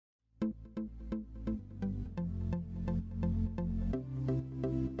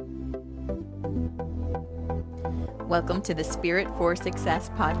Welcome to the Spirit for Success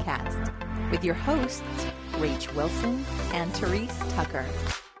podcast with your hosts, Rach Wilson and Therese Tucker.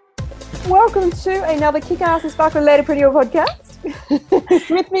 Welcome to another kick-ass and sparkle-related podcast.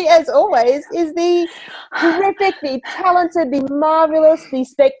 With me, as always, is the terrific, the talented, the marvelous, the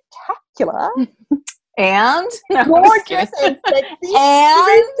spectacular, and gorgeous and sexy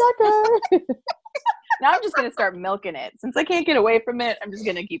and Tucker. now I'm just gonna start milking it since I can't get away from it. I'm just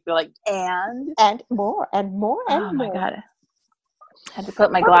gonna keep it like and more and more and oh more. my god! I had to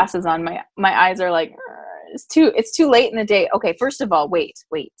put my glasses on. My eyes are like it's too late in the day. Okay, first of all, wait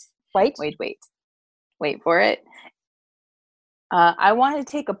for it. I want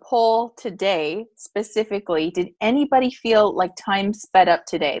to take a poll today specifically. Did anybody feel like time sped up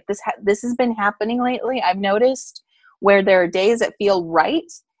today? This has been happening lately. I've noticed where there are days that feel right,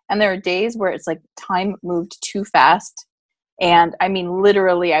 and there are days where it's like time moved too fast. And I mean,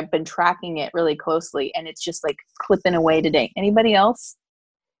 literally, I've been tracking it really closely, and it's just like clipping away today. Anybody else?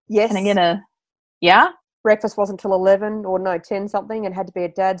 Yes. Can I get a yeah? Breakfast wasn't till 11 or no, 10 something, and had to be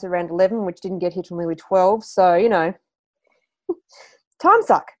at Dad's around 11, which didn't get here till nearly 12. So, you know, time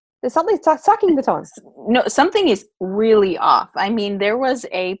suck. There's something sucking the time. No, something is really off. I mean, there was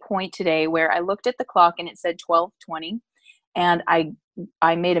a point today where I looked at the clock and it said 12:20, and I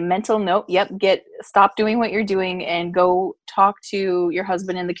made a mental note. Yep, stop doing what you're doing and go talk to your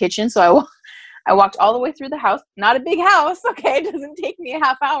husband in the kitchen. So I walked all the way through the house. Not a big house, okay? It doesn't take me a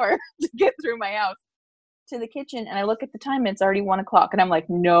half hour to get through my house to the kitchen, and I look at the time. And it's already 1 o'clock, and I'm like,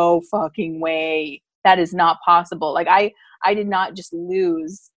 no fucking way. That is not possible. Like I did not just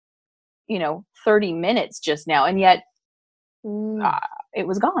lose 30 minutes just now, and yet it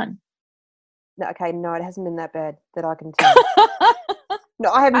was gone. No, okay, no, it hasn't been that bad that I can tell.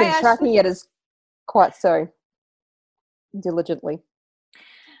 No, I haven't been tracking it as quite so diligently.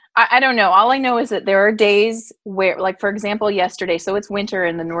 I don't know. All I know is that there are days where, like, for example, yesterday, so it's winter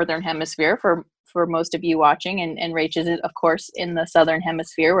in the Northern Hemisphere for most of you watching, and Rach is, of course, in the Southern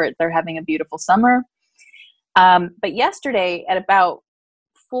Hemisphere where they're having a beautiful summer. But yesterday at about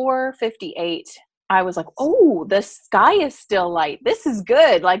 4:58, I was like, oh, the sky is still light. This is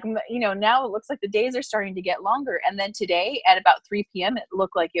good. Like, now it looks like the days are starting to get longer. And then today at about 3 p.m., it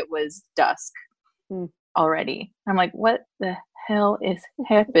looked like it was dusk already. I'm like, what the hell is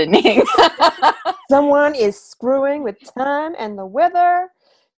happening? Someone is screwing with time and the weather.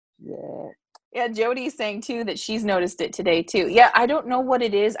 Yeah, Jody's saying too that she's noticed it today too. Yeah, I don't know what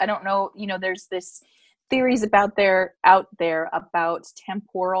it is. I don't know. There's this theories out there about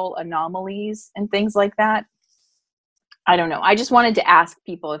temporal anomalies and things like that. I don't know. I just wanted to ask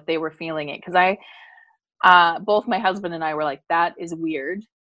people if they were feeling it, because both my husband and I were like, that is weird,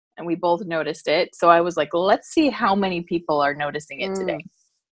 and we both noticed it. So I was like, let's see how many people are noticing it today.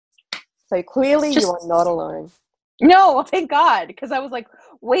 So clearly you are not alone. No, thank God, because I was like,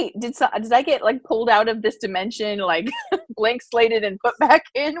 wait, did I get like pulled out of this dimension, like blank slated and put back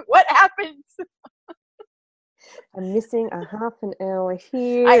in? What happened? I'm missing a half an hour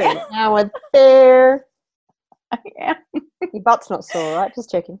here, an hour there. I am. Your butt's not sore, right? Just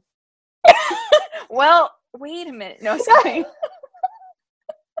checking. Well, wait a minute. No, sorry.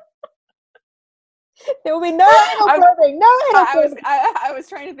 There will be no anal probing. No anal probing. I was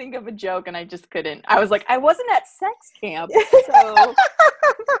trying to think of a joke, and I just couldn't. I was like, I wasn't at sex camp, so.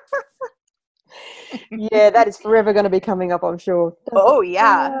 Yeah, that is forever going to be coming up, I'm sure. Oh,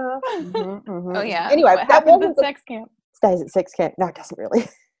 yeah. Oh, yeah. Anyway, that wasn't sex camp. Stays at sex camp. No, it doesn't really.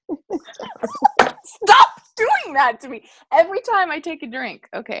 Stop doing that to me. Every time I take a drink.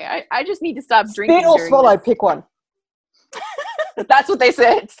 Okay, I just need to stop drinking. Spit or swallow, pick one. That's what they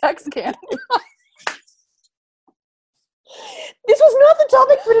said. Sex camp. This was not the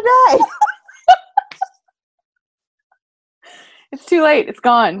topic for today. It's too late. It's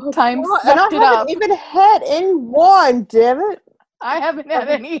gone. Time sucked it up. I haven't even had any wine, damn it. I haven't had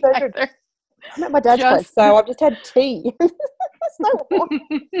any either. I'm at my dad's place, so I've just had tea. There's no wine.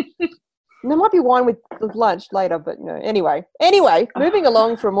 There might be wine with lunch later, but Anyway, moving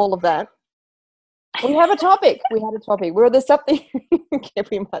along from all of that, we have a topic. Where there's something.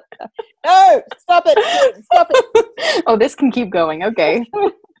 No, stop it. Stop it. Oh, this can keep going. Okay.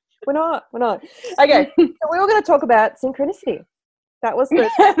 We're not. Okay, so we were going to talk about synchronicity. That was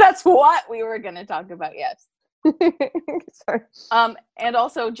That's what we were going to talk about, yes. Sorry. And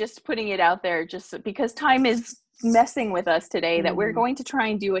also just putting it out there, just because time is messing with us today, that we're going to try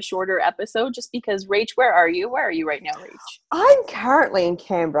and do a shorter episode, just because. Rach, where are you? Where are you right now, Rach? I'm currently in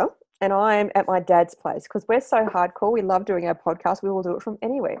Canberra, and I'm at my dad's place because we're so hardcore. We love doing our podcast. We will do it from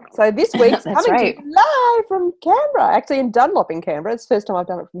anywhere. So this week's coming to you live from Canberra, actually in Dunlop in Canberra. It's the first time I've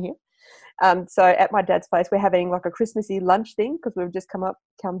done it from here. So at my dad's place, we're having like a Christmassy lunch thing because we've just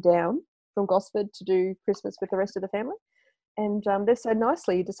come down from Gosford to do Christmas with the rest of the family. And they've so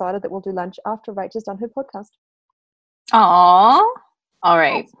nicely decided that we'll do lunch after Rachel's done her podcast. Aww. All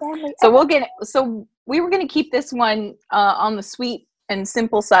right. So we were going to keep this one on the sweet and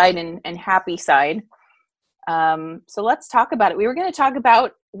simple side and happy side. So let's talk about it. We are talking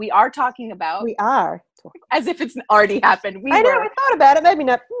about as if it's already happened. We thought about it, maybe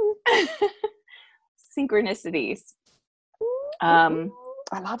not. Synchronicities. I love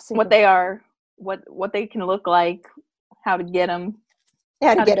synchronicities. What they are, what they can look like, how to get them,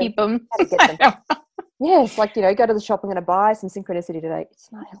 how to keep them. How to get them. Yes, like, go to the shop, I'm going to buy some synchronicity today.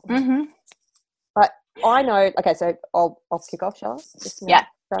 It's not helpful. Mm-hmm. But I know, okay, so I'll kick off, shall I?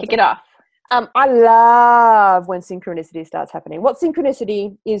 Kick it off. I love when synchronicity starts happening. What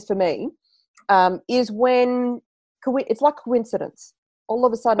synchronicity is for me is when it's like coincidence. All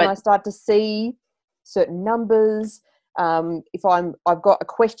of a sudden I start to see certain numbers. If I've got a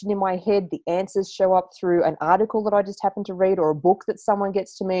question in my head, the answers show up through an article that I just happen to read or a book that someone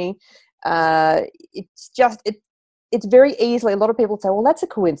gets to me. It's very easily, a lot of people say, well, that's a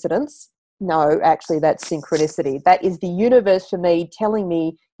coincidence. No, actually, that's synchronicity. That is the universe for me telling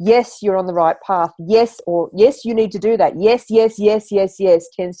me, yes, you're on the right path. Yes, or yes, you need to do that. Yes, yes, yes, yes, yes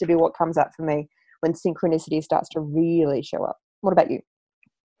tends to be what comes up for me when synchronicity starts to really show up. What about you?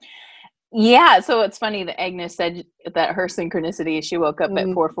 Yeah, so it's funny that Agnes said that her synchronicity, she woke up at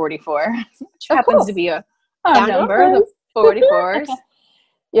 4:44, which happens to be a number, the 44s.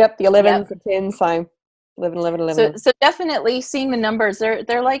 Yep, the 11s, the 10s, same. 11. So definitely seeing the numbers,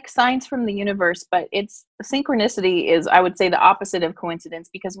 they're like signs from the universe, but synchronicity is, I would say, the opposite of coincidence,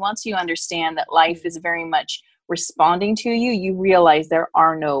 because once you understand that life is very much responding to you, you realize there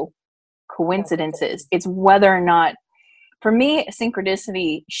are no coincidences. It's whether or not, for me,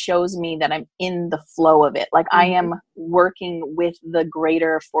 synchronicity shows me that I'm in the flow of it. Like I am working with the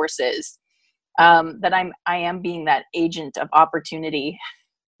greater forces, that I am being that agent of opportunity,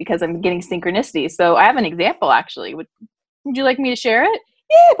 because I'm getting synchronicity. So I have an example, actually. Would you like me to share it?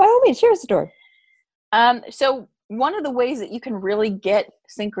 Yeah, by all means, share a story. So one of the ways that you can really get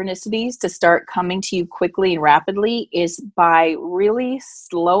synchronicities to start coming to you quickly and rapidly is by really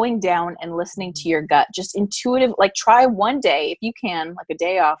slowing down and listening to your gut. Just intuitive, like try one day, if you can, like a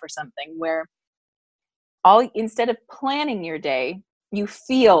day off or something, where instead of planning your day, you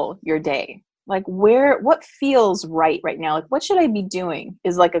feel your day. Like what feels right now? Like what should I be doing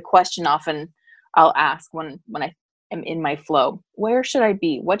is like a question often I'll ask when I am in my flow. Where should I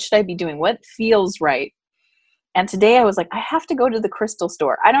be? What should I be doing? What feels right? And today I was like, I have to go to the crystal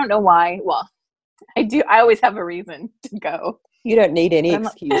store. I don't know why. Well, I do. I always have a reason to go. You don't need any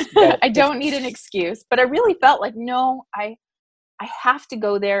excuse. I don't need an excuse, but I really felt like, no, I have to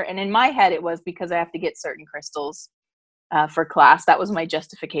go there. And in my head, it was because I have to get certain crystals for class. That was my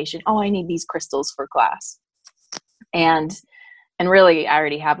justification. Oh, I need these crystals for class. And really, I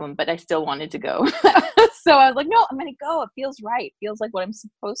already have them, but I still wanted to go. So I was like, no, I'm going to go. It feels right. It feels like what I'm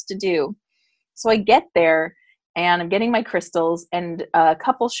supposed to do. So I get there and I'm getting my crystals, and a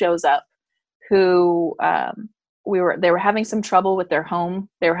couple shows up who they were having some trouble with their home.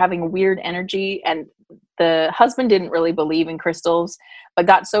 They were having a weird energy, and the husband didn't really believe in crystals, but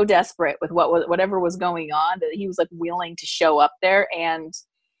got so desperate with whatever was going on that he was like willing to show up there. And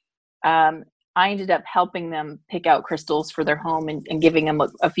I ended up helping them pick out crystals for their home and giving them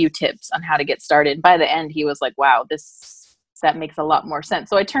a few tips on how to get started. By the end, he was like, wow, that makes a lot more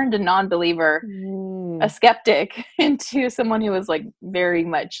sense. So I turned a non-believer, a skeptic, into someone who was like very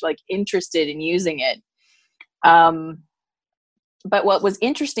much like interested in using it. But what was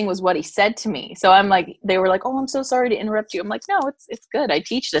interesting was what he said to me. So I'm like, they were like, oh, I'm so sorry to interrupt you. I'm like, no, it's good. I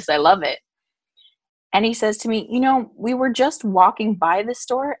teach this. I love it. And he says to me, we were just walking by the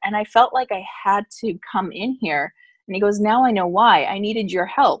store and I felt like I had to come in here. And he goes, now I know why. I needed your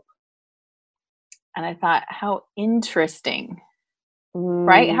help. And I thought, how interesting,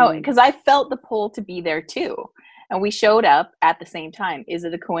 right? Because I felt the pull to be there too. And we showed up at the same time. Is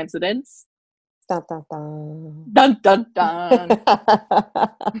it a coincidence? Dun, dun, dun. Dun, dun, dun.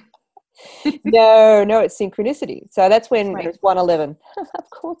 No, it's synchronicity. So that's when it's 111. Of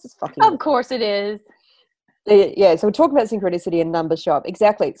course it's fucking. Of course it is. Yeah, so we're talking about synchronicity and numbers show up.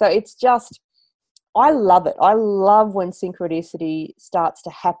 Exactly. So it's just, I love it. I love when synchronicity starts to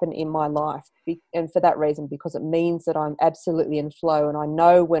happen in my life. And for that reason, because it means that I'm absolutely in flow. And I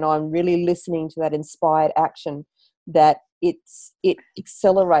know when I'm really listening to that inspired action that it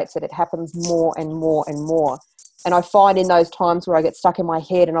accelerates it. It happens more and more and more. And I find in those times where I get stuck in my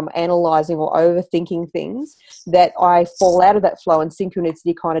head and I'm analysing or overthinking things, that I fall out of that flow and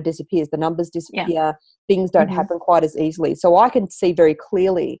synchronicity kind of disappears. The numbers disappear. Things don't happen quite as easily. So I can see very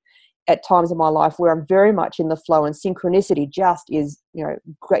clearly at times in my life where I'm very much in the flow and synchronicity just is,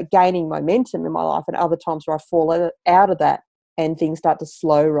 gaining momentum in my life, and other times where I fall out of that and things start to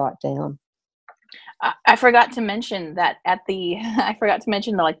slow right down. I forgot to mention that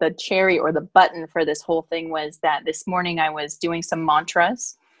the cherry or the button for this whole thing was that this morning I was doing some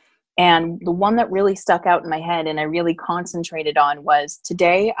mantras, and the one that really stuck out in my head and I really concentrated on was,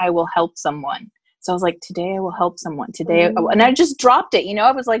 today I will help someone. So I was like, today I will help someone today. And I just dropped it.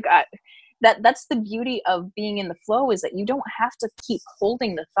 I was like, that's the beauty of being in the flow, is that you don't have to keep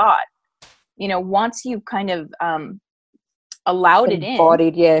holding the thought. Once you've kind of allowed it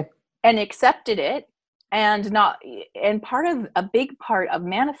in and accepted it, and a big part of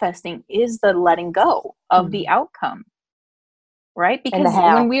manifesting is the letting go of the outcome, right?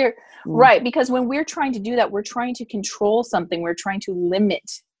 Because when we're trying to do that, we're trying to control something. We're trying to limit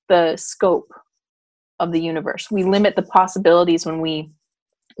the scope of the universe. We limit the possibilities when we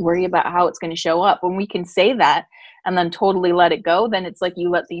worry about how it's going to show up. When we can say that and then totally let it go, then it's like you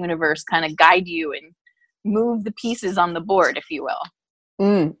let the universe kind of guide you and move the pieces on the board, if you will.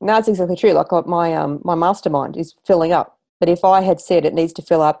 No, that's exactly true. Like my mastermind is filling up. But if I had said it needs to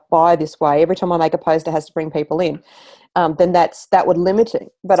fill up by this way, every time I make a post it has to bring people in, then that would limit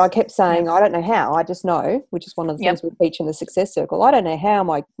it. But I kept saying, I don't know how. I just know, which is one of the things we teach in the Success Circle. I don't know how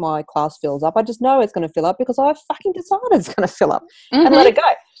my class fills up. I just know it's going to fill up because I fucking decided it's going to fill up and let it go.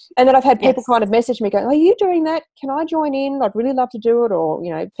 And then I've had people kind of message me going, are you doing that? Can I join in? I'd really love to do it. Or,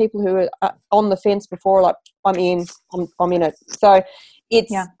 people who are on the fence before, like, I'm in it. So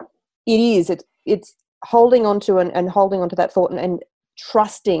it's holding on to and holding on to that thought and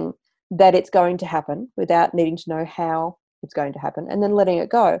trusting that it's going to happen without needing to know how it's going to happen, and then letting it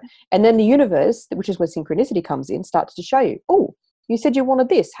go. And then the universe, which is where synchronicity comes in, starts to show you, oh, you said you wanted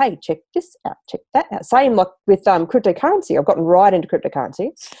this. Hey, check this out, check that out. Same like with cryptocurrency. I've gotten right into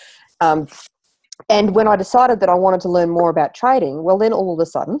cryptocurrency. And when I decided that I wanted to learn more about trading, well, then all of a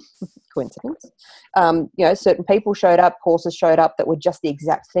sudden, coincidence, certain people showed up, courses showed up that were just the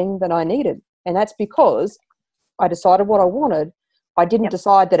exact thing that I needed. And that's because I decided what I wanted. I didn't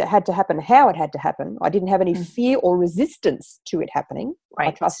decide that it had to happen, how it had to happen. I didn't have any fear or resistance to it happening. Right.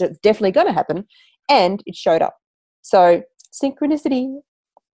 I trusted it's definitely going to happen, and it showed up. So synchronicity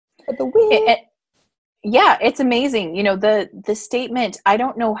for the win. It's amazing. The statement, I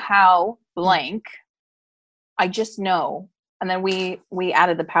don't know how blank, I just know. And then we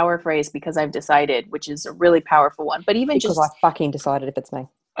added the power phrase, because I've decided, which is a really powerful one. But even because I fucking decided if it's me.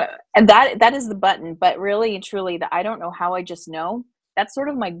 And that is the button. But really and truly, the I don't know how, I just know, that's sort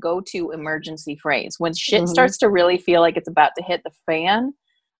of my go-to emergency phrase. When shit starts to really feel like it's about to hit the fan,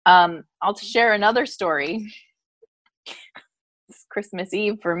 I'll share another story. It's Christmas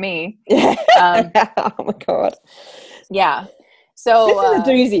Eve for me. Oh my God. Yeah. So this is a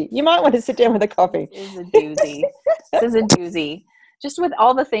doozy. You might want to sit down with a coffee. This is a doozy. This is a doozy. Just with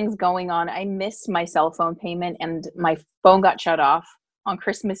all the things going on, I missed my cell phone payment, and my phone got shut off on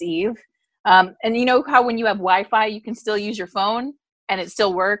Christmas Eve. And you know how when you have Wi-Fi, you can still use your phone and it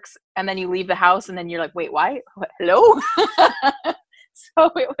still works. And then you leave the house and then you're like, wait, why? Hello?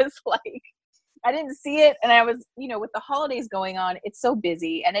 So it was like, I didn't see it. And I was, with the holidays going on, it's so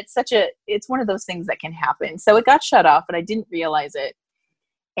busy, and it's one of those things that can happen. So it got shut off, but I didn't realize it.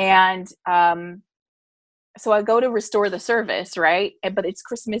 And, so I go to restore the service, right? But it's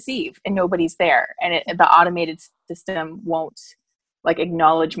Christmas Eve and nobody's there. And the automated system won't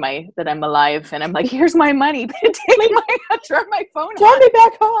acknowledge that I'm alive. And I'm like, here's my money. Turn my phone on. Turn me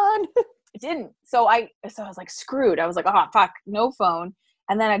back on. It didn't. So I was like, screwed. I was like, oh, fuck, no phone.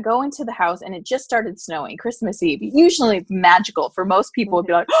 And then I go into the house and it just started snowing. Christmas Eve. Usually it's magical. For most people, it'd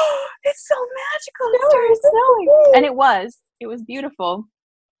be like, oh, it's so magical. It started snowing. And it was beautiful.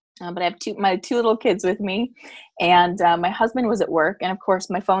 But I have my two little kids with me, and my husband was at work, and of course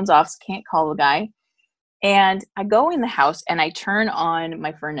my phone's off, so can't call the guy. And I go in the house and I turn on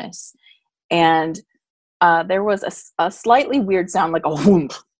my furnace, and there was a slightly weird sound, like a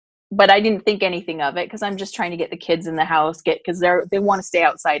whoomp, but I didn't think anything of it because I'm just trying to get the kids in the house, because they want to stay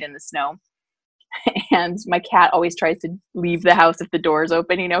outside in the snow. And my cat always tries to leave the house if the door's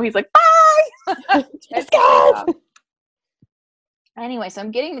open. He's like, bye. Anyway, so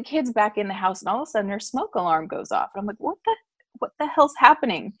I'm getting the kids back in the house, and all of a sudden their smoke alarm goes off. And I'm like, what the hell's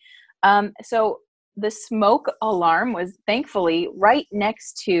happening? So the smoke alarm was thankfully right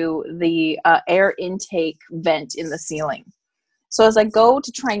next to the air intake vent in the ceiling. So as I go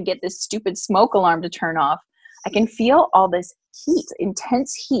to try and get this stupid smoke alarm to turn off, I can feel all this heat,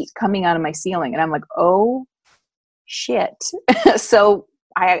 intense heat coming out of my ceiling. And I'm like, oh shit. So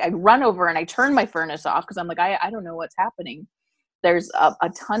I run over and I turn my furnace off because I'm like, I don't know what's happening. There's a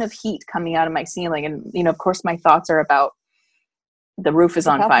ton of heat coming out of my ceiling. And, you know, of course my thoughts are about the roof is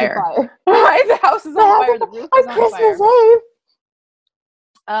on fire. Right? The house is on fire. The roof is on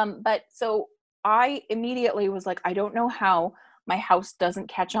fire. But so I immediately was like, I don't know how my house doesn't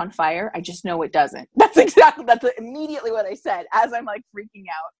catch on fire. I just know it doesn't. That's immediately what I said as I'm like freaking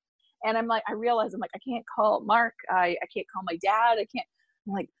out. And I'm like, I realize I'm like, I can't call Mark. I can't call my dad.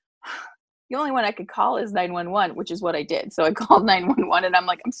 I'm like, the only one I could call is 911, which is what I did. So I called 911 and I'm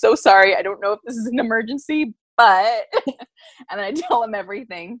like, I'm so sorry. I don't know if this is an emergency, but, and then I tell them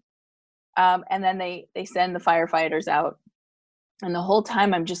everything. And then they send the firefighters out. And the whole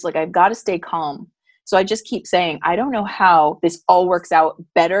time I'm just like, I've got to stay calm. So I just keep saying, I don't know how this all works out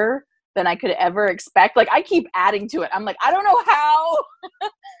better than I could ever expect. Like I keep adding to it. I'm like, I don't know how.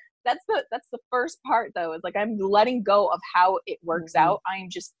 That's the first part though, is like, I'm letting go of how it works out. I'm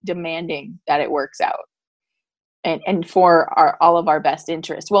just demanding that it works out and for all of our best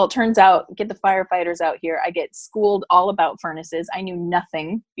interest. Well, it turns out, get the firefighters out here. I get schooled all about furnaces. I knew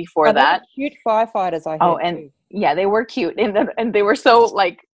nothing before that. Cute firefighters, I heard. Oh, and too. Yeah, they were cute. And they were so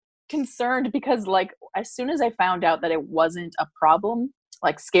like concerned because like, as soon as I found out that it wasn't a problem,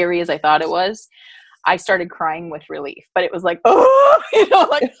 like scary as I thought it was, I started crying with relief, but it was like, oh, you know,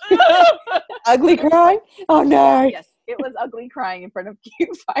 like ugly crying. Oh no. Yes, it was ugly crying in front of cute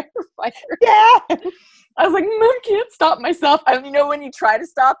firefighters. Yeah. I was like, I can't stop myself. And you know, when you try to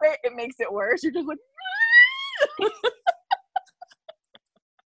stop it, it makes it worse. You're just like,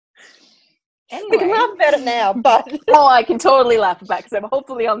 anyway. We can laugh about it now, but oh, I can totally laugh about it because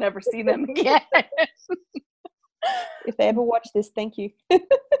hopefully I'll never see them again. If they ever watch this, thank you.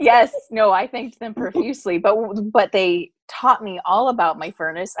 Yes, no, I thanked them profusely, but they taught me all about my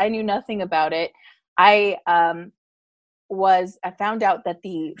furnace. I knew nothing about it. I found out that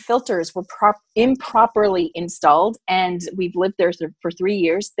the filters were improperly installed, and we've lived there for 3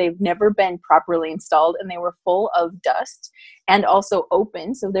 years. They've never been properly installed, and they were full of dust and also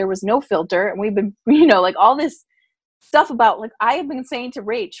open, so there was no filter. And we've been, you know, like all this stuff about, like, I have been saying to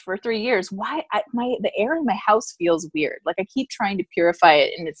Rach for 3 years, why the air in my house feels weird. Like I keep trying to purify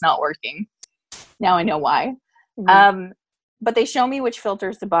it and it's not working. Now I know why. Mm-hmm. But they show me which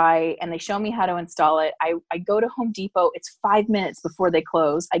filters to buy and they show me how to install it. I go to Home Depot. It's 5 minutes before they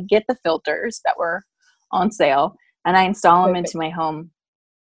close. I get the filters that were on sale and I install them into my home.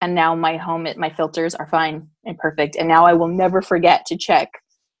 And now my filters are fine and perfect. And now I will never forget to check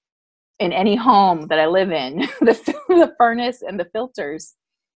in any home that I live in, the furnace and the filters.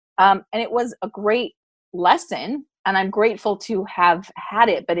 And it was a great lesson and I'm grateful to have had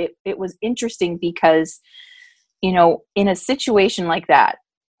it, but it was interesting because, you know, in a situation like that,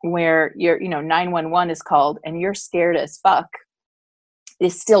 where 911 is called and you're scared as fuck,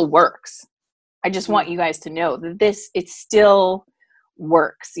 this still works. I just want you guys to know that it still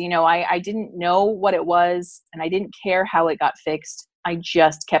works. You know, I didn't know what it was and I didn't care how it got fixed. I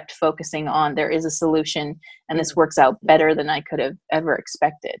just kept focusing on there is a solution and this works out better than I could have ever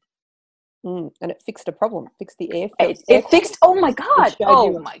expected. And it fixed a problem, fixed the air. It fixed, oh my God.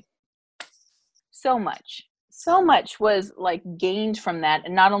 Oh my, so much was like gained from that.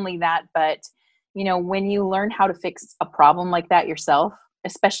 And not only that, but you know, when you learn how to fix a problem like that yourself,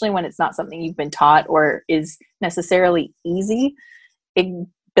 especially when it's not something you've been taught or is necessarily easy, it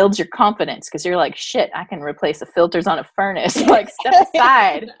builds your confidence because you're like, shit, I can replace the filters on a furnace. Like, step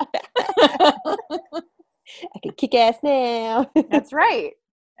aside. I can kick ass now. That's right.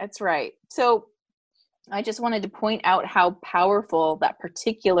 So I just wanted to point out how powerful that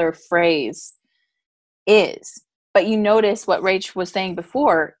particular phrase is. But you notice what Rach was saying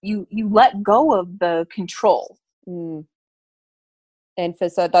before, you let go of the control. And for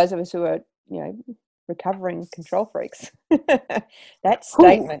those of us who are, you know, recovering control freaks, that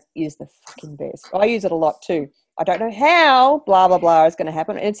statement is the fucking best. I use it a lot too. I don't know how blah blah blah is going to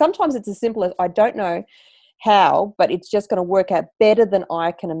happen, and sometimes it's as simple as I don't know how, but it's just going to work out better than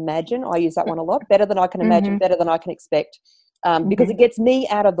I can imagine. I use that one a lot. Better than I can imagine, better than I can expect, because it gets me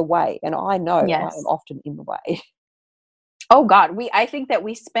out of the way, and I know I am often in the way. Oh God, I think that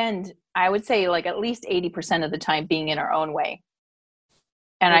we spend, I would say, like at least 80% of the time being in our own way,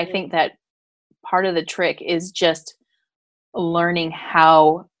 and I think that part of the trick is just learning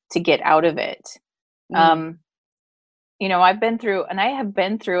how to get out of it. You know, I have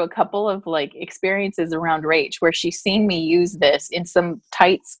been through a couple of like experiences around Rach where she's seen me use this in some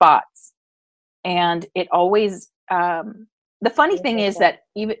tight spots. And it always, the funny thing is that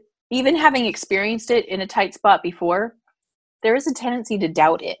even having experienced it in a tight spot before, there is a tendency to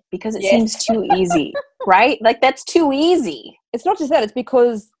doubt it because it seems too easy, right? Like that's too easy. It's not just that, it's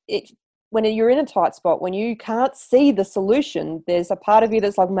because when you're in a tight spot, when you can't see the solution, there's a part of you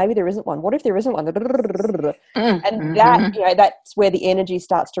that's like, maybe there isn't one. What if there isn't one? And that, that's where the energy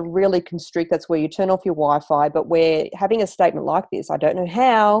starts to really constrict. That's where you turn off your Wi-Fi. But where having a statement like this, I don't know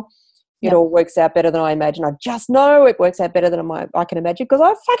how it all works out better than I imagine. I just know it works out better than I can imagine because I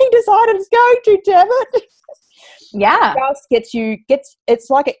fucking decided it's going to, damn it. Yeah. It just it's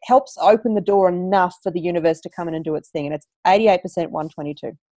like it helps open the door enough for the universe to come in and do its thing. And it's 88%,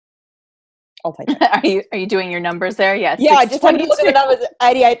 122. I'll take that. Are you doing your numbers there? Yes. Yeah, I just haven't looked at the numbers.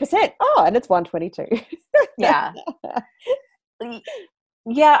 88%. Oh, and it's 122. Yeah.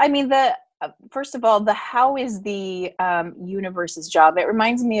 Yeah. I mean, first of all, the how is the universe's job? It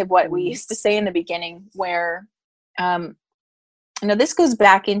reminds me of what we used to say in the beginning, where this goes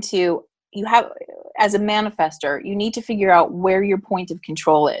back into you have as a manifestor, you need to figure out where your point of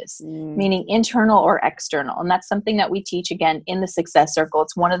control is, meaning internal or external. And that's something that we teach again in the Success Circle.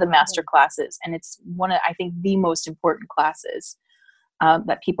 It's one of the master classes, and it's one of, I think, the most important classes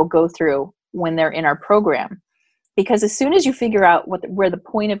that people go through when they're in our program. Because as soon as you figure out where the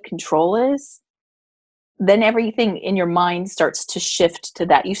point of control is, then everything in your mind starts to shift to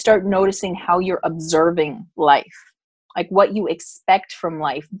that. You start noticing how you're observing life, like what you expect from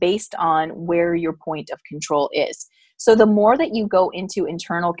life based on where your point of control is. So the more that you go into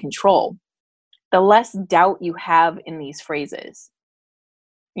internal control, the less doubt you have in these phrases.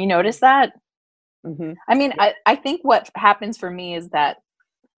 You notice that? Mm-hmm. I mean, I think what happens for me is that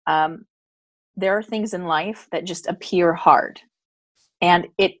there are things in life that just appear hard. And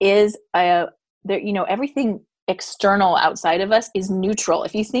it is, everything external outside of us is neutral.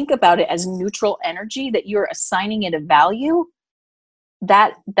 If you think about it as neutral energy, that you're assigning it a value,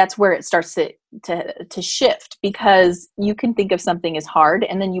 that's where it starts to shift, because you can think of something as hard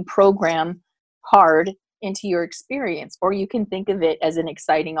and then you program hard into your experience, or you can think of it as an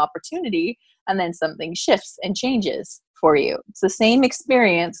exciting opportunity and then something shifts and changes for you. It's the same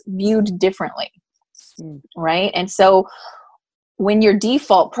experience viewed differently, right? And so when your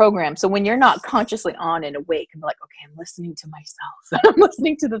default program, so when you're not consciously on and awake and like, okay, I'm listening to myself, I'm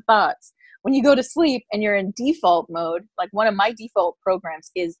listening to the thoughts. When you go to sleep and you're in default mode, like one of my default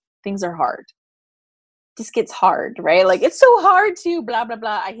programs is things are hard. Just gets hard, right? Like it's so hard to blah, blah,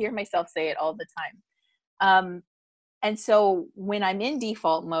 blah. I hear myself say it all the time. And so when I'm in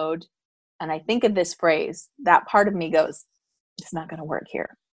default mode and I think of this phrase, that part of me goes, it's not going to work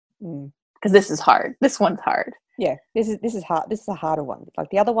here. Because this is hard. This one's hard. Yeah, this is hard. This is a harder one. Like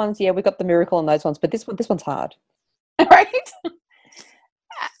the other ones, yeah, we got the miracle on those ones, but this one's hard. Right?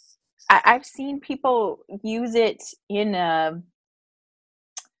 I've seen people use it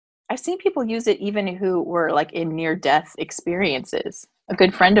I've seen people use it even who were like in near-death experiences. A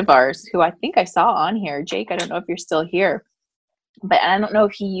good friend of ours who I think I saw on here, Jake, I don't know if you're still here, but I don't know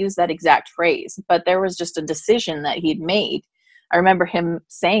if he used that exact phrase, but there was just a decision that he'd made. I remember him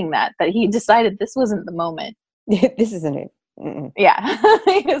saying that he decided this wasn't the moment. This isn't it. Mm-mm. Yeah.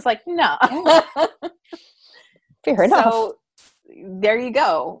 He was like, no. Fair enough. So there you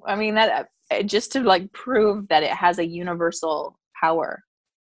go. I mean, that just to like prove that it has a universal power.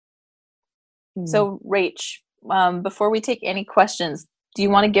 So Rach, before we take any questions, do you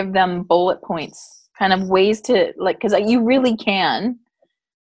want to give them bullet points, kind of ways to like, because you really can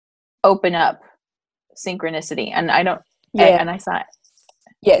open up synchronicity, and I don't, and I saw it.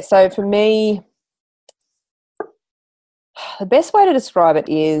 Yeah. So for me, the best way to describe it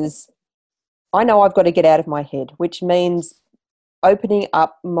is I know I've got to get out of my head, which means opening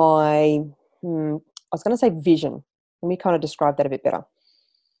up my, I was going to say vision. Let me kind of describe that a bit better.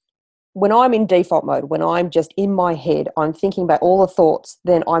 When I'm in default mode, when I'm just in my head, I'm thinking about all the thoughts,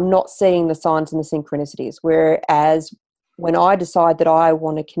 then I'm not seeing the signs and the synchronicities. Whereas when I decide that I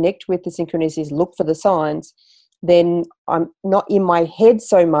want to connect with the synchronicities, look for the signs, then I'm not in my head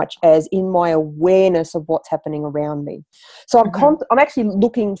so much as in my awareness of what's happening around me. So I'm actually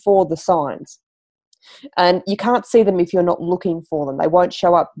looking for the signs. And you can't see them if you're not looking for them. They won't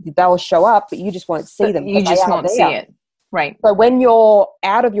show up. They'll show up, but you just won't see them. You just won't see it. Right. So when you're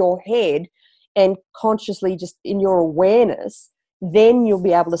out of your head and consciously just in your awareness, then you'll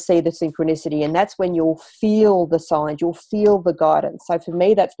be able to see the synchronicity, and that's when you'll feel the signs, you'll feel the guidance. So for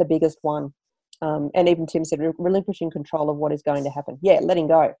me, that's the biggest one. And even Tim said, relinquishing control of what is going to happen. Yeah, letting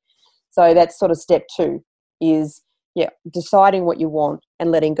go. So that's sort of step 2 is, deciding what you want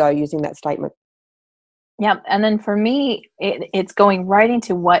and letting go using that statement. Yeah. And then for me, it's going right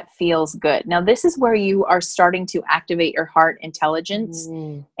into what feels good. Now, this is where you are starting to activate your heart intelligence.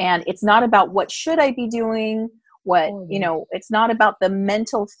 And it's not about what should I be doing? It's not about the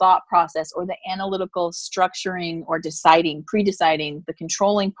mental thought process or the analytical structuring or pre-deciding. The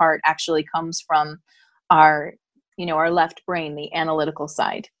controlling part actually comes from our left brain, the analytical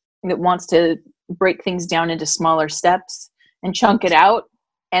side, that wants to break things down into smaller steps and chunk it out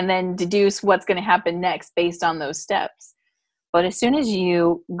and then deduce what's going to happen next based on those steps. But as soon as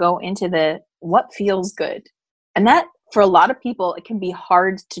you go into the what feels good, and that for a lot of people, it can be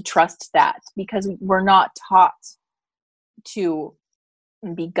hard to trust that because we're not taught to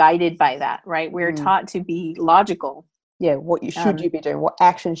be guided by that, right? We're taught to be logical. Yeah, what should you be doing? What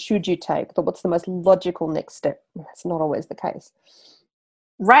action should you take? What's the most logical next step? That's not always the case.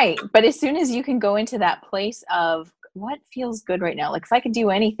 Right. But as soon as you can go into that place of what feels good right now, like if I could do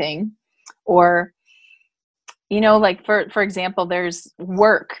anything, or, like for example, there is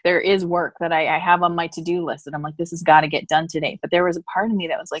work that I have on my to-do list and I'm like, this has got to get done today. But there was a part of me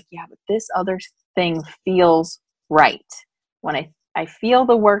that was like, yeah, but this other thing feels right. When I feel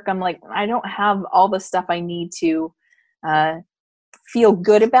the work, I'm like, I don't have all the stuff I need to feel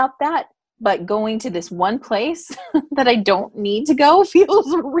good about that. But going to this one place that I don't need to go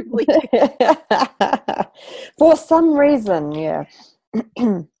feels really good. For some reason, yeah.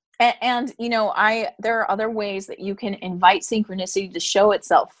 And there are other ways that you can invite synchronicity to show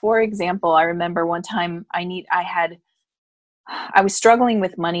itself. For example, I remember one time I was struggling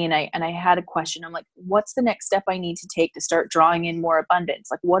with money and I had a question. I'm like, what's the next step I need to take to start drawing in more abundance?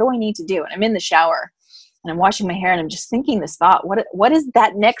 Like, what do I need to do? And I'm in the shower and I'm washing my hair and I'm just thinking this thought, what is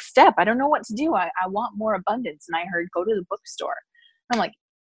that next step? I don't know what to do. I want more abundance. And I heard, go to the bookstore. I'm like,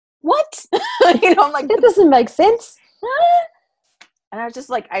 what? I'm like, that doesn't make sense. And I was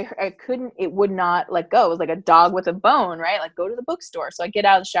just like, it would not let go. It was like a dog with a bone, right? Like, go to the bookstore. So I get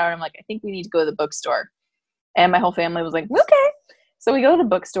out of the shower and I'm like, I think we need to go to the bookstore. And my whole family was like, okay. So we go to the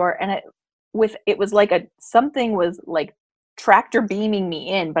bookstore and it was like something was like tractor beaming me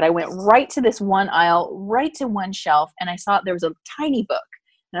in, but I went right to this one aisle, right to one shelf, and I saw there was a tiny book.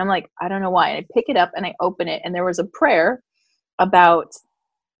 And I'm like, I don't know why. And I pick it up and I open it, and there was a prayer about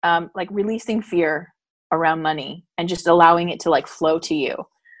like releasing fear around money and just allowing it to like flow to you.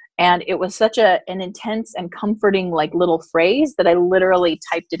 And it was such an intense and comforting like little phrase that I literally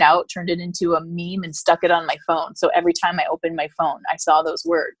typed it out, turned it into a meme and stuck it on my phone. So every time I opened my phone, I saw those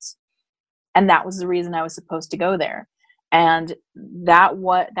words. And that was the reason I was supposed to go there. And that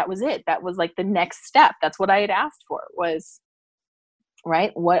was it. That was like the next step. That's what I had asked for, was,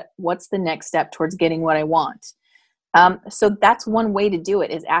 right? What's the next step towards getting what I want? So that's one way to do it,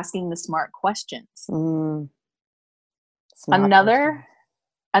 is asking the smart questions.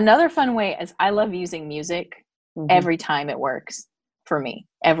 Another fun way is I love using music every time it works for me.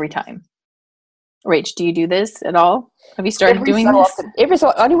 Every time. Rach, do you do this at all? Have you started doing this?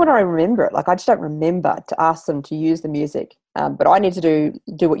 Only when I remember it. Like, I just don't remember to ask them to use the music. But I need to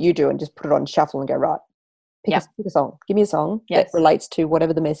do what you do and just put it on shuffle and go, right, pick a song. Give me a song that relates to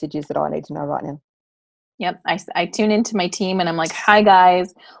whatever the message is that I need to know right now. Yep. I tune into my team and I'm like, hi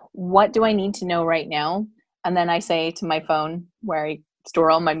guys, what do I need to know right now? And then I say to my phone, where I store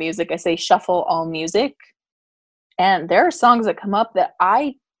all my music, I say shuffle all music. And there are songs that come up that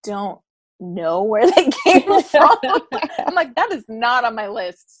I don't know where they came from. I'm like, that is not on my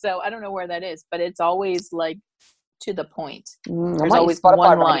list. So I don't know where that is, but it's always like to the point. There's always one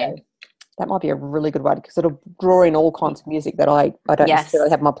line. That might be a really good one, because it'll draw in all kinds of music that I don't necessarily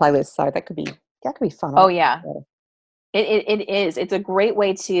have on my playlist. So that could be fun. Oh yeah. It is. It's a great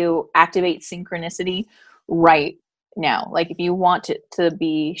way to activate synchronicity right now. Like, if you want it to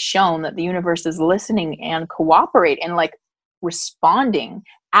be shown that the universe is listening and cooperate and like responding,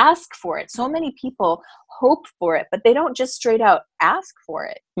 ask for it. So many people hope for it, but they don't just straight out ask for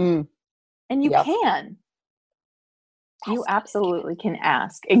it. And you can. You absolutely can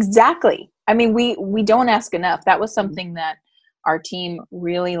ask. Exactly. I mean, we don't ask enough. That was something that our team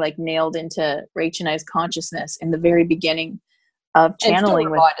really like nailed into Rach and I's consciousness in the very beginning of channeling.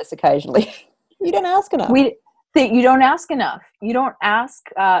 And still remind us occasionally. You don't ask enough. You don't ask enough. You don't ask.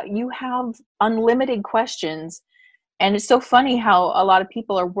 You have unlimited questions. And it's so funny how a lot of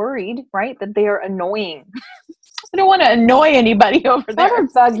people are worried, right, that they are annoying. I don't want to annoy anybody over there. I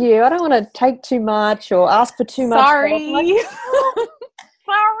don't bug you. I don't want to take too much or ask for too much. Sorry.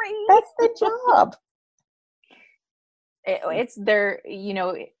 Sorry. That's the job. It's there,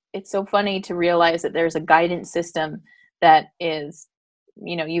 it's so funny to realize that there's a guidance system that is,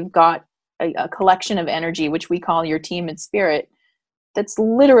 you've got a collection of energy, which we call your team and spirit. That's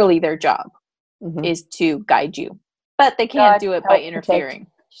literally their job. is to guide you, but they can't do it by interfering. You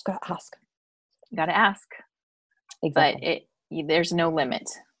just got to ask. You got to ask. Exactly. But there's no limit.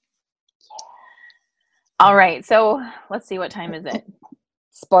 All right. So let's see. What time is it?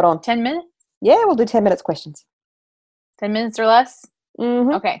 Spot on. 10 minutes? Yeah, we'll do 10 minutes questions. 10 minutes or less?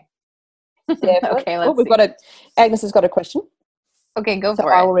 Mm-hmm. Okay. Yeah, okay, let's see. Agnes has got a question. Okay, go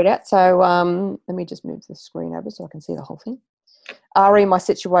for it. I will read out. So let me just move the screen over so I can see the whole thing. Ari, my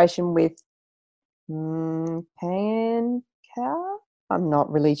situation with Panka? I'm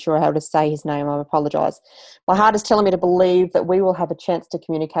not really sure how to say his name. I apologise. My heart is telling me to believe that we will have a chance to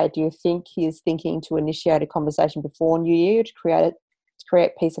communicate. Do you think he is thinking to initiate a conversation before New Year to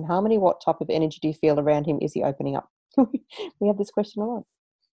create peace and harmony? What type of energy do you feel around him? Is he opening up? We have this question a lot.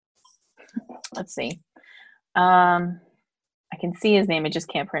 Let's see. I can see his name. I just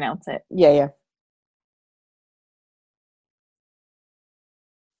can't pronounce it. Yeah.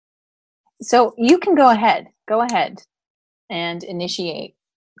 So you can go ahead and initiate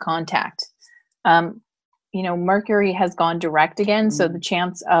contact. Mercury has gone direct again, so the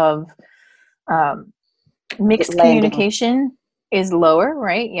chance of mixed communication is lower,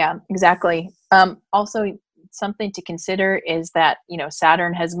 right? Yeah, exactly. Also, something to consider is that,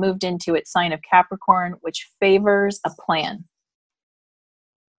 Saturn has moved into its sign of Capricorn, which favors a plan.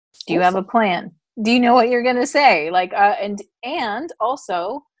 Do you have a plan? Do you know what you're going to say? And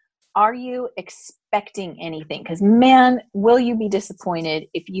also, are you expecting anything? Because, man, will you be disappointed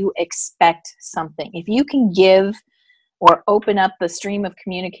if you expect something? If you can give or open up the stream of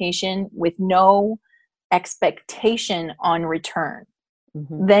communication with no expectation on return,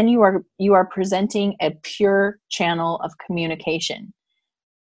 then you are presenting a pure channel of communication.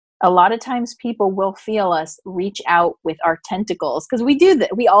 A lot of times people will feel us reach out with our tentacles, because we do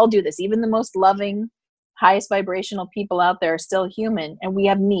that. We all do this. Even the most loving, highest vibrational people out there are still human, and we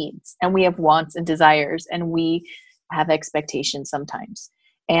have needs and we have wants and desires, and we have expectations sometimes.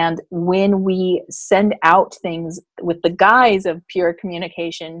 And when we send out things with the guise of pure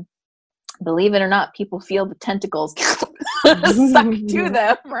communication, believe it or not, people feel the tentacles suck to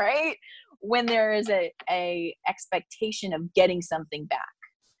them, right? When there is a expectation of getting something back.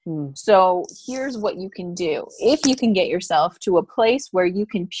 So here's what you can do. If you can get yourself to a place where you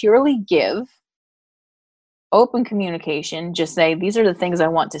can purely give, open communication, just say, these are the things I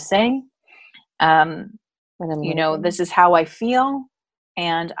want to say. This is how I feel,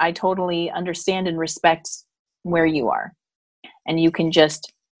 and I totally understand and respect where you are. And you can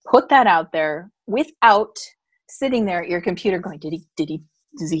just put that out there without sitting there at your computer going,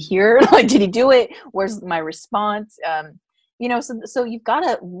 does he hear? Like, did he do it? Where's my response? So you've got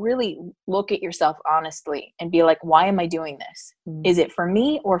to really look at yourself honestly and be like, why am I doing this? Is it for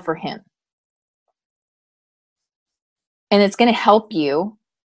me or for him? And it's going to help you.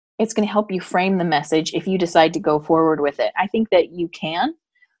 It's going to help you frame the message if you decide to go forward with it. I think that you can,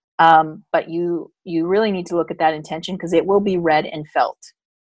 but you really need to look at that intention, because it will be read and felt.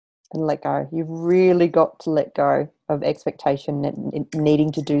 And let go. You've really got to let go of expectation and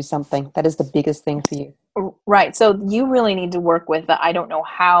needing to do something. That is the biggest thing for you. Right. So you really need to work with the, I don't know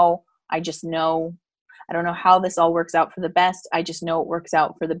how, I just know. I don't know how this all works out for the best. I just know it works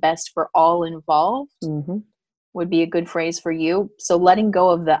out for the best for all involved. Would be a good phrase for you. So letting go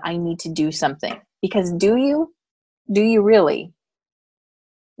of the, I need to do something. Because do you really?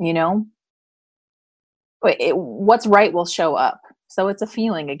 What's right will show up. So it's a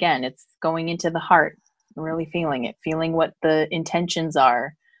feeling. Again, it's going into the heart, really feeling it, feeling what the intentions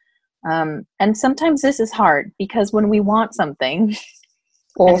are. And sometimes this is hard, because when we want something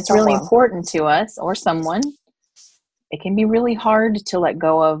and it's really important to us, or someone, it can be really hard to let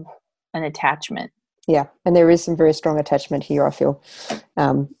go of an attachment. Yeah. And there is some very strong attachment here, I feel.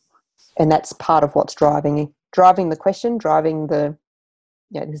 And that's part of what's driving the question,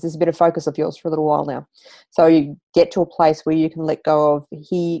 this is a bit of focus of yours for a little while now. So you get to a place where you can let go of,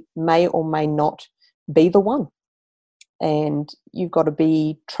 he may or may not be the one. And you've got to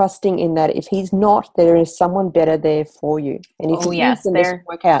be trusting in that if he's not, there is someone better there for you. And if he is, then this will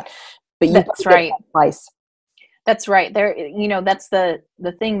work out. But you've got to get to that place. That's right. There, that's the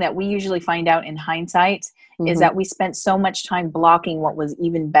thing that we usually find out in hindsight is that we spent so much time blocking what was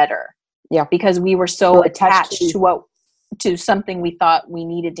even better. Yeah. Because we were so attached to something we thought we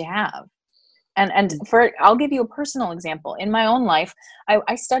needed to have. And I'll give you a personal example. In my own life,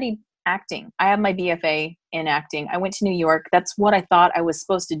 I studied acting. I have my BFA in acting. I went to New York. That's what I thought I was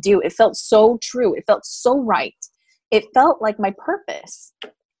supposed to do. It felt so true. It felt so right. It felt like my purpose.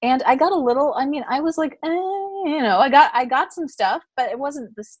 And I got a little, I was like, I got some stuff, but it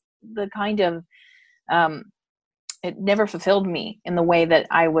wasn't the kind of it never fulfilled me in the way that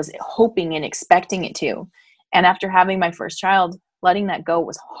I was hoping and expecting it to. And after having my first child, letting that go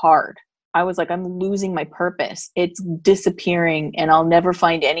was hard. I was like, I'm losing my purpose. It's disappearing and I'll never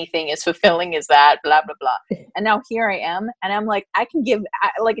find anything as fulfilling as that, blah, blah, blah. And now here I am. And I'm like,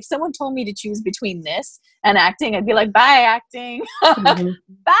 like if someone told me to choose between this and acting, I'd be like, bye acting. Mhm.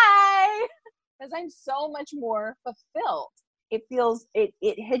 Bye. Because I'm so much more fulfilled. It feels, it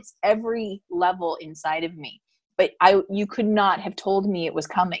hits every level inside of me. But you could not have told me it was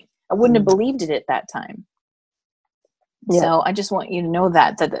coming. I wouldn't have believed it at that time. Yeah. So I just want you to know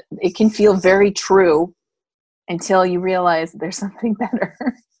that it can feel very true until you realize there's something better.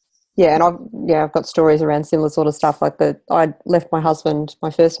 Yeah, and I've got stories around similar sort of stuff like that. I left my husband,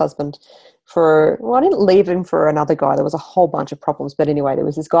 my first husband, I didn't leave him for another guy. There was a whole bunch of problems, but anyway, there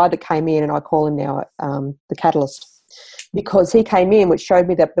was this guy that came in, and I call him now the catalyst, because he came in, which showed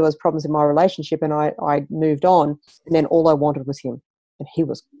me that there was problems in my relationship, and I moved on, and then all I wanted was him, and he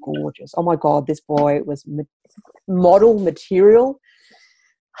was gorgeous. Oh my God, this boy was model material.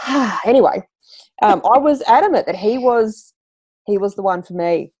 Anyway, I was adamant that he was the one for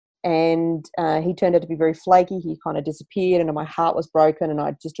me, and he turned out to be very flaky. He kind of disappeared, and my heart was broken, and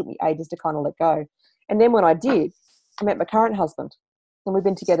it just took me ages to kind of let go. And then when I did, I met my current husband, and we've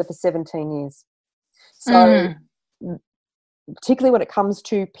been together for 17 years. So particularly when it comes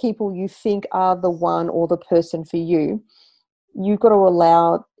to people you think are the one or the person for you, you've got to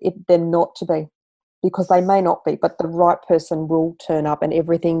allow them not to be, because they may not be, but the right person will turn up, and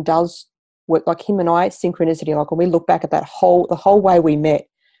everything does work. Like him and I, synchronicity, like when we look back at the whole way we met,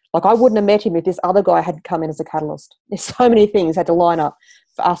 like I wouldn't have met him if this other guy had come in as a catalyst. There's so many things had to line up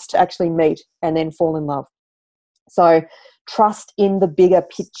for us to actually meet and then fall in love. So trust in the bigger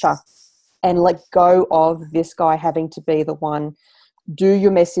picture and let go of this guy having to be the one. Do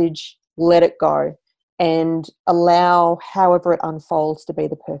your message, let it go, and allow however it unfolds to be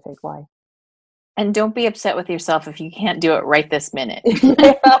the perfect way. And don't be upset with yourself if you can't do it right this minute.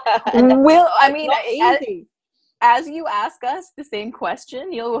 As you ask us the same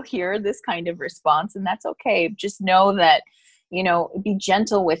question, you'll hear this kind of response, and that's okay. Just know that, be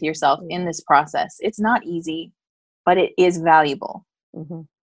gentle with yourself in this process. It's not easy, but it is valuable. Mm-hmm.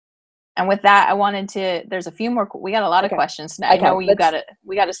 And with that, there's a few more, we got a lot of questions. I know we got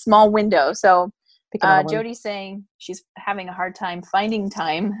a small window. So Jody's saying she's having a hard time finding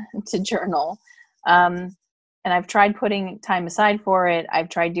time to journal. And I've tried putting time aside for it. I've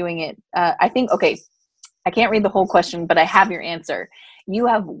tried doing it. I can't read the whole question, but I have your answer. You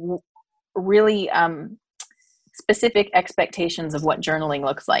have really specific expectations of what journaling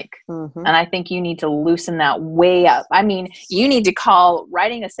looks like. Mm-hmm. And I think you need to loosen that way up. I mean, you need to call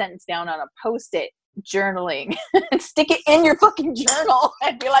writing a sentence down on a Post-it journaling and stick it in your fucking journal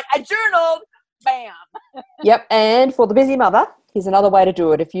and be like, I journaled, bam. Yep. And for the busy mother, here's another way to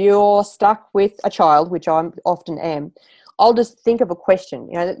do it. If you're stuck with a child, which I often am, I'll just think of a question.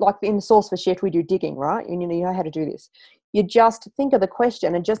 Like in Source for Shift, we do digging, right? And you know how to do this. You just think of the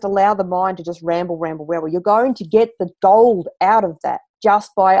question and just allow the mind to just ramble. You're going to get the gold out of that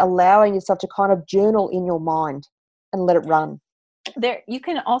just by allowing yourself to kind of journal in your mind and let it run. You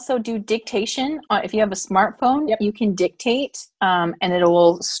can also do dictation. If you have a smartphone, yep. You can dictate and it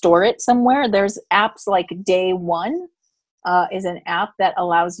will store it somewhere. There's apps like Day One. Is an app that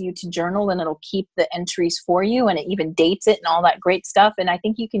allows you to journal, and it'll keep the entries for you, and it even dates it and all that great stuff. And I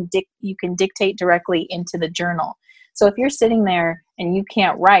think you can dictate directly into the journal. So if you're sitting there and you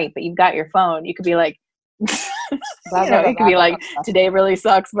can't write, but you've got your phone, you could be like, it could be like, today really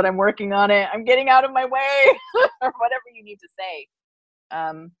sucks, but I'm working on it. I'm getting out of my way, or whatever you need to say.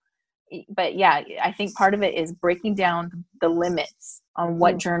 But yeah, I think part of it is breaking down the limits on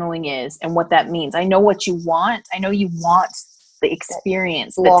what journaling is and what that means. I know what you want. I know you want the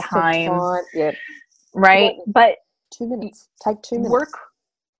experience, the time. Yep. Right? But 2 minutes. Take 2 minutes.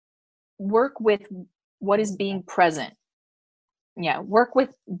 Work with what is being present. Yeah, work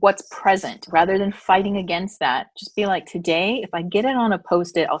with what's present rather than fighting against that. Just be like, today, if I get it on a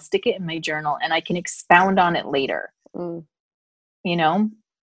Post-it, I'll stick it in my journal and I can expound on it later.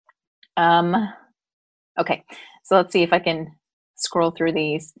 Okay, so let's see if I can scroll through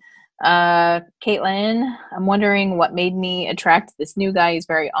these. Caitlin, I'm wondering what made me attract this new guy. He's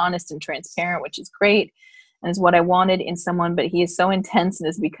very honest and transparent, which is great, and is what I wanted in someone, but he is so intense and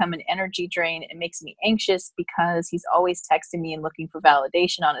has become an energy drain. It makes me anxious because he's always texting me and looking for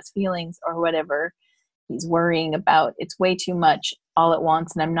validation on his feelings or whatever he's worrying about. It's way too much all at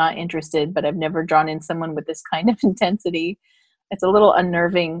once, and I'm not interested, but I've never drawn in someone with this kind of intensity. It's a little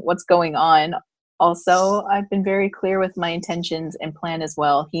unnerving what's going on. Also, I've been very clear with my intentions and plan as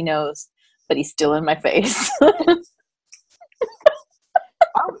well. He knows, but he's still in my face.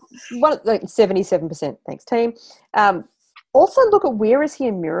 Like 77%. Thanks, team. Also, look at where is he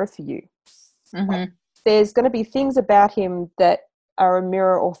a mirror for you? Mm-hmm. There's going to be things about him that are a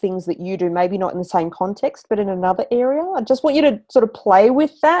mirror or things that you do, maybe not in the same context, but in another area. I just want you to sort of play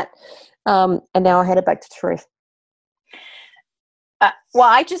with that. And now I'll hand it back to Therese. Well,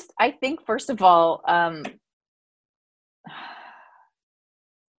 I think, first of all,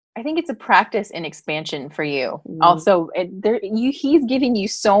 I think it's a practice in expansion for you. Also, he's giving you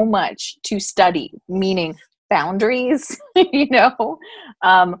so much to study, meaning boundaries,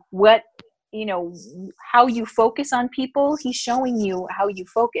 how you focus on people. He's showing you how you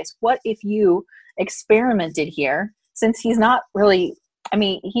focus. What if you experimented here, since he's not really,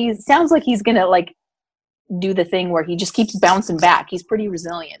 he sounds like he's going to like do the thing where he just keeps bouncing back. He's pretty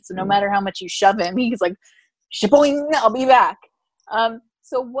resilient. So no matter how much you shove him, he's like, shaboing, I'll be back.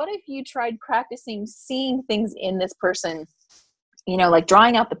 So what if you tried practicing seeing things in this person, like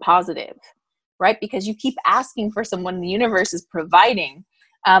drawing out the positive, right? Because you keep asking for someone, the universe is providing.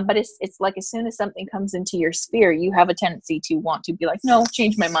 But it's like as soon as something comes into your sphere, you have a tendency to want to be like, no,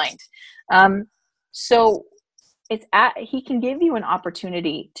 change my mind. So he can give you an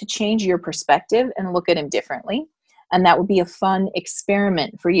opportunity to change your perspective and look at him differently. And that would be a fun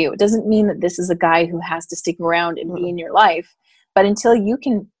experiment for you. It doesn't mean that this is a guy who has to stick around and be in your life. But until you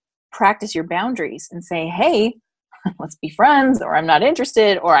can practice your boundaries and say, hey, let's be friends, or I'm not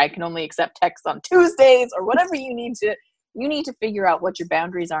interested, or I can only accept texts on Tuesdays, or whatever you need to figure out what your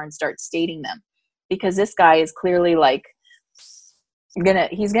boundaries are and start stating them. Because this guy is clearly like,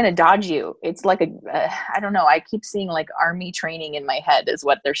 he's gonna dodge you. It's like I don't know. I keep seeing like army training in my head is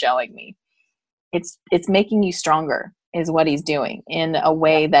what they're showing me. It's making you stronger is what he's doing in a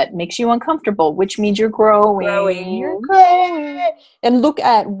way that makes you uncomfortable, which means you're growing. You're growing. And look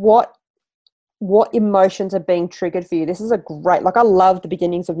at what emotions are being triggered for you. This is I love the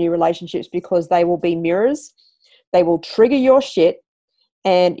beginnings of new relationships because they will be mirrors. They will trigger your shit.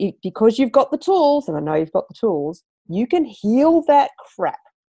 And because you've got the tools, and I know you've got the tools, you can heal that crap.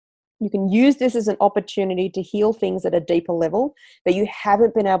 You can use this as an opportunity to heal things at a deeper level that you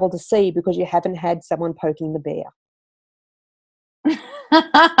haven't been able to see because you haven't had someone poking the bear.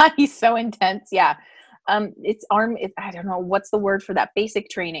 He's so intense. Yeah. I don't know what's the word for that. Basic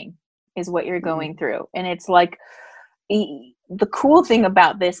training is what you're going through. And it's like the cool thing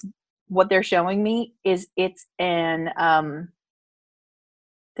about this, what they're showing me is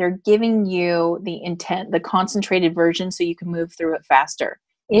they're giving you the concentrated version so you can move through it faster.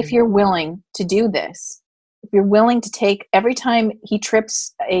 If you're willing to do this, if you're willing to take every time he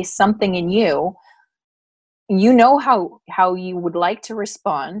trips something in you, you know how you would like to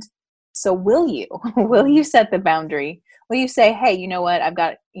respond. So will you set the boundary? Will you say, hey, you know what? I've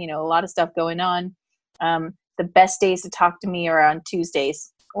got, a lot of stuff going on. The best days to talk to me are on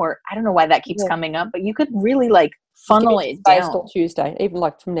Tuesdays, or I don't know why that keeps coming up, but you could really like funnel it down. Till Tuesday, even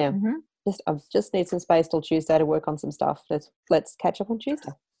like from now. I just need some space till Tuesday to work on some stuff. Let's catch up on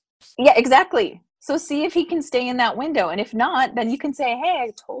Tuesday. Yeah, exactly. So see if he can stay in that window. And if not, then you can say, hey,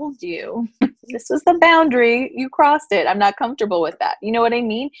 I told you this was the boundary. You crossed it. I'm not comfortable with that. You know what I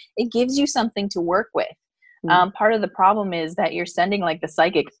mean? It gives you something to work with. Part of the problem is that you're sending like the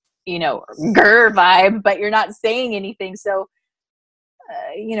psychic, grr vibe, but you're not saying anything. So,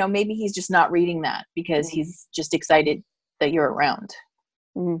 maybe he's just not reading that because he's just excited that you're around.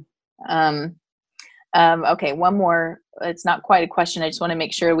 Okay, one more. It's not quite a question. I just want to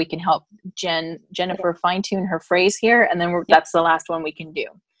make sure we can help Jennifer fine-tune her phrase here, and then that's the last one we can do.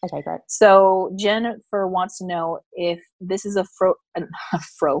 Okay, great. So Jennifer wants to know if this is an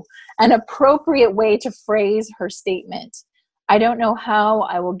appropriate way to phrase her statement. I don't know how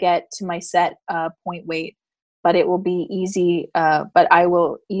I will get to my set point weight, but it will be easy. But I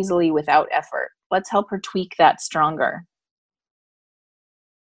will easily without effort. Let's help her tweak that stronger.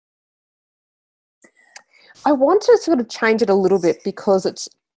 I want to sort of change it a little bit because it's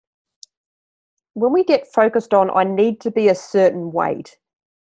when we get focused on I need to be a certain weight,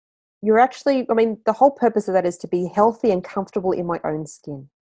 you're actually, the whole purpose of that is to be healthy and comfortable in my own skin.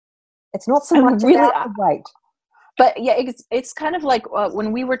 It's not so much about the weight. But yeah, it's kind of like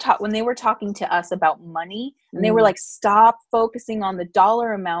when they were talking to us about money, and they were like, stop focusing on the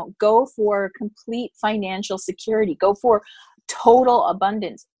dollar amount, go for complete financial security, go for total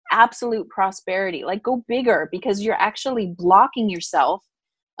abundance, absolute prosperity, like go bigger, because you're actually blocking yourself,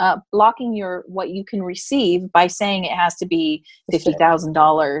 blocking what you can receive by saying it has to be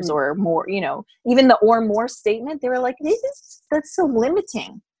 $50,000 or more, even the or more statement. They were like, that's so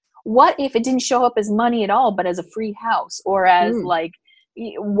limiting. What if it didn't show up as money at all, but as a free house or as like,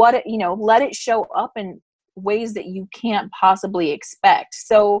 let it show up in ways that you can't possibly expect.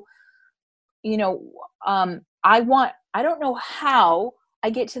 So, I don't know how I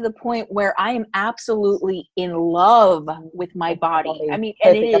get to the point where I am absolutely in love with my body. I mean,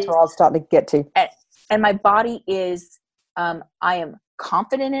 and that's where I was starting to get to. And my body is, I am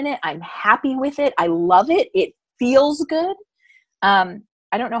confident in it. I'm happy with it. I love it. It feels good.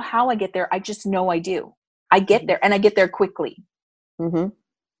 I don't know how I get there. I just know I do. I get there, and I get there quickly. Mm-hmm.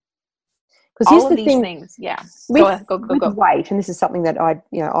 All of these things, yeah. With weight, and this is something that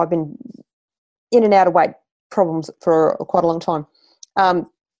I've been in and out of weight problems for quite a long time.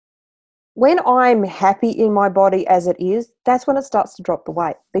 When I'm happy in my body as it is, that's when it starts to drop the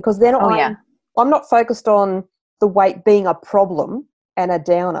weight, because then I'm not focused on the weight being a problem and a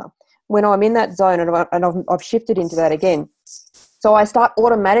downer. When I'm in that zone and I've shifted into that again, so I start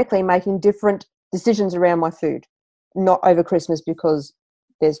automatically making different decisions around my food, not over Christmas because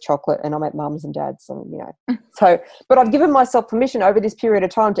there's chocolate and I'm at mum's and dad's, and but I've given myself permission over this period of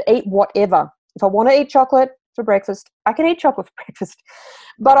time to eat whatever. If I want to eat chocolate for breakfast, I can eat chocolate for breakfast.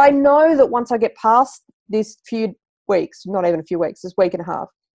 But I know that once I get past this few weeks, not even a few weeks, this week and a half,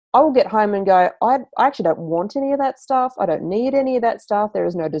 I will get home and go, I actually don't want any of that stuff. I don't need any of that stuff. There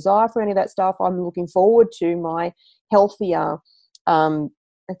is no desire for any of that stuff. I'm looking forward to my healthier,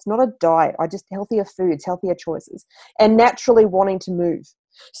 it's not a diet, healthier foods, healthier choices, and naturally wanting to move.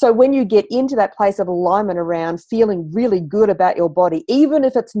 So when you get into that place of alignment around feeling really good about your body, even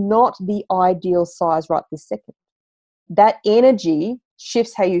if it's not the ideal size right this second, that energy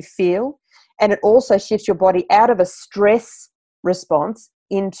shifts how you feel, and it also shifts your body out of a stress response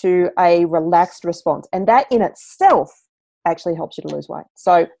into a relaxed response. And that in itself actually helps you to lose weight.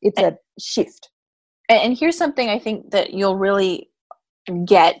 So it's a shift. And here's something I think that you'll really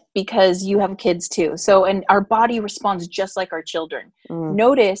get, because you have kids too. So, and our body responds just like our children.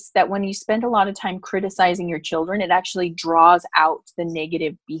 Notice that when you spend a lot of time criticizing your children, it actually draws out the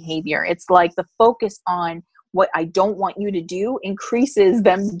negative behavior. It's like the focus on what I don't want you to do increases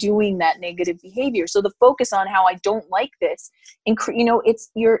them doing that negative behavior. So the focus on how I don't like this,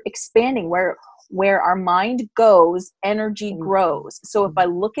 you're expanding where our mind goes, energy grows. So if I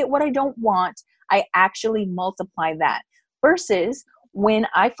look at what I don't want, I actually multiply that, versus when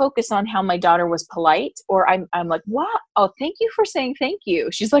I focus on how my daughter was polite, or I'm like, wow, oh, thank you for saying thank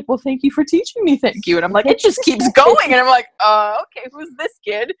you. She's like, well, thank you for teaching me thank you. And I'm like, it just keeps going. And I'm like, okay, who's this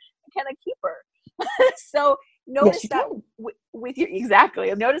kid? Can I keep her? So notice that with your,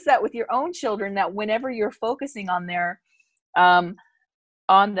 exactly. Notice that with your own children, that whenever you're focusing on their, on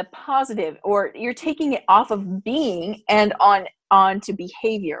the positive, or you're taking it off of being and on to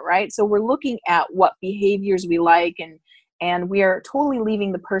behavior, right? So we're looking at what behaviors we like, and we are totally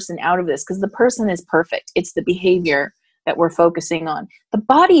leaving the person out of this, because the person is perfect. It's the behavior that we're focusing on. The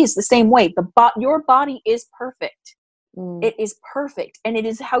body is the same way. Your body is perfect. It is perfect. And it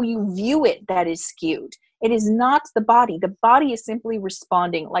is how you view it that is skewed. It is not the body. The body is simply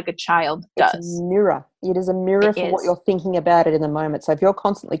responding like a child does. It's a mirror. It is a mirror for what you're thinking about it in the moment. So if you're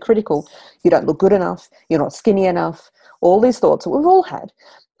constantly critical, you don't look good enough, you're not skinny enough, all these thoughts that we've all had.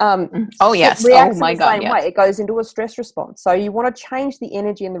 Oh yes. It reacts in the same way. It goes into a stress response. So you want to change the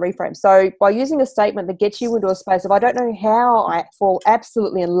energy and the reframe. So by using a statement that gets you into a space of, I don't know how I fall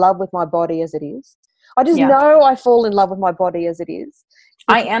absolutely in love with my body as it is. I just know I fall in love with my body as it is.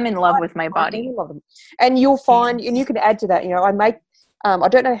 I am in love with my body. And you'll find, and you can add to that, I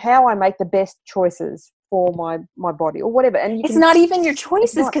don't know how I make the best choices for my body or whatever. And it's not even your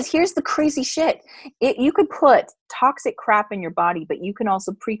choices, because here's the crazy shit. You could put toxic crap in your body, but you can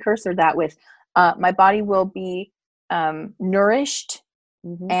also precursor that with, my body will be nourished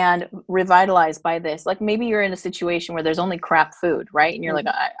and revitalized by this. Like maybe you're in a situation where there's only crap food, right? And you're like,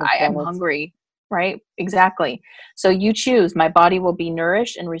 I am hungry. Right? Exactly. So you choose, my body will be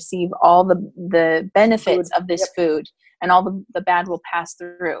nourished and receive all the benefits of this food, and all the bad will pass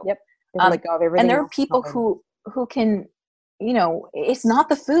through. Yep. And there are people who can, it's not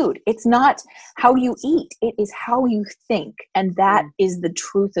the food. It's not how you eat. It is how you think. And that is the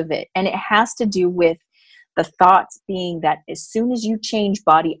truth of it. And it has to do with the thoughts being that as soon as you change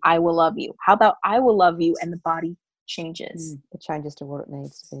body, I will love you. How about I will love you, and the body changes. It changes to what it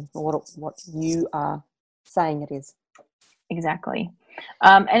needs to be, or what you are saying it is. Exactly.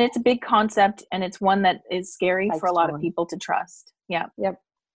 And it's a big concept, and it's one that is scary for a lot of people to trust. Yeah. Yep.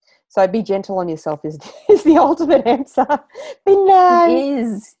 So be gentle on yourself is the ultimate answer. Be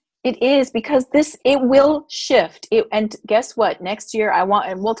nice. It is, because it will shift. And guess what? Next year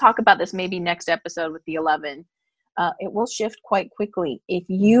and we'll talk about this maybe next episode with the 11. It will shift quite quickly if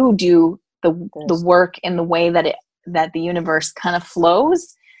you do the work in the way that that the universe kind of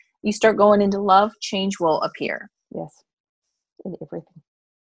flows, you start going into love, change will appear. Yes. In everything.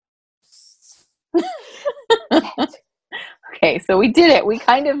 Okay, so we did it. We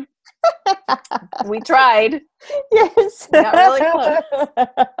kind of, we tried. Yes. We got really close.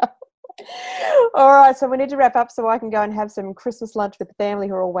 All right, so we need to wrap up so I can go and have some Christmas lunch with the family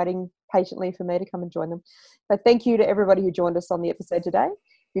who are all waiting patiently for me to come and join them. But thank you to everybody who joined us on the episode today.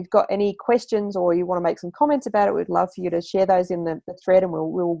 If you've got any questions or you want to make some comments about it, we'd love for you to share those in the thread, and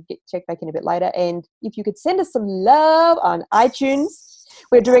we'll check back in a bit later. And if you could send us some love on iTunes,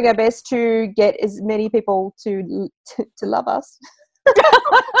 we're doing our best to get as many people to love us.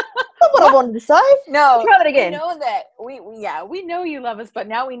 That's what I wanted to say. No, try that again. We know that we know you love us, but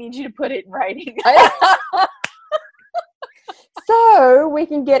now we need you to put it in writing. So we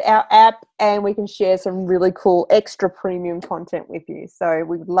can get our app and we can share some really cool extra premium content with you. So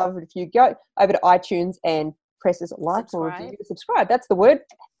we would love it if you go over to iTunes and press like or subscribe. That's the word.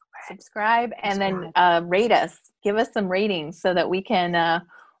 Subscribe and then rate us. Give us some ratings so that we can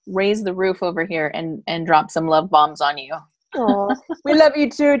raise the roof over here and drop some love bombs on you. Oh, we love you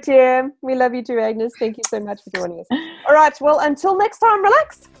too, Tim. We love you too, Agnes. Thank you so much for joining us. All right. Well, until next time,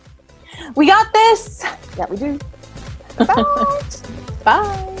 relax. We got this. Yeah, we do. Bye.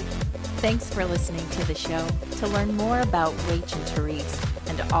 Bye. Thanks for listening to the show. To learn more about Rach and Therese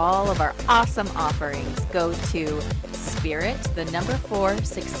and all of our awesome offerings, go to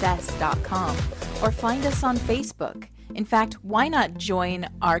spirit4success.com or find us on Facebook. In fact, why not join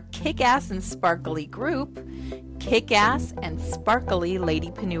our kick-ass and sparkly group, Kick-Ass and Sparkly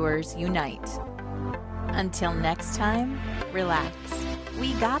Ladypreneurs Unite. Until next time, relax.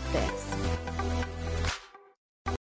 We got this.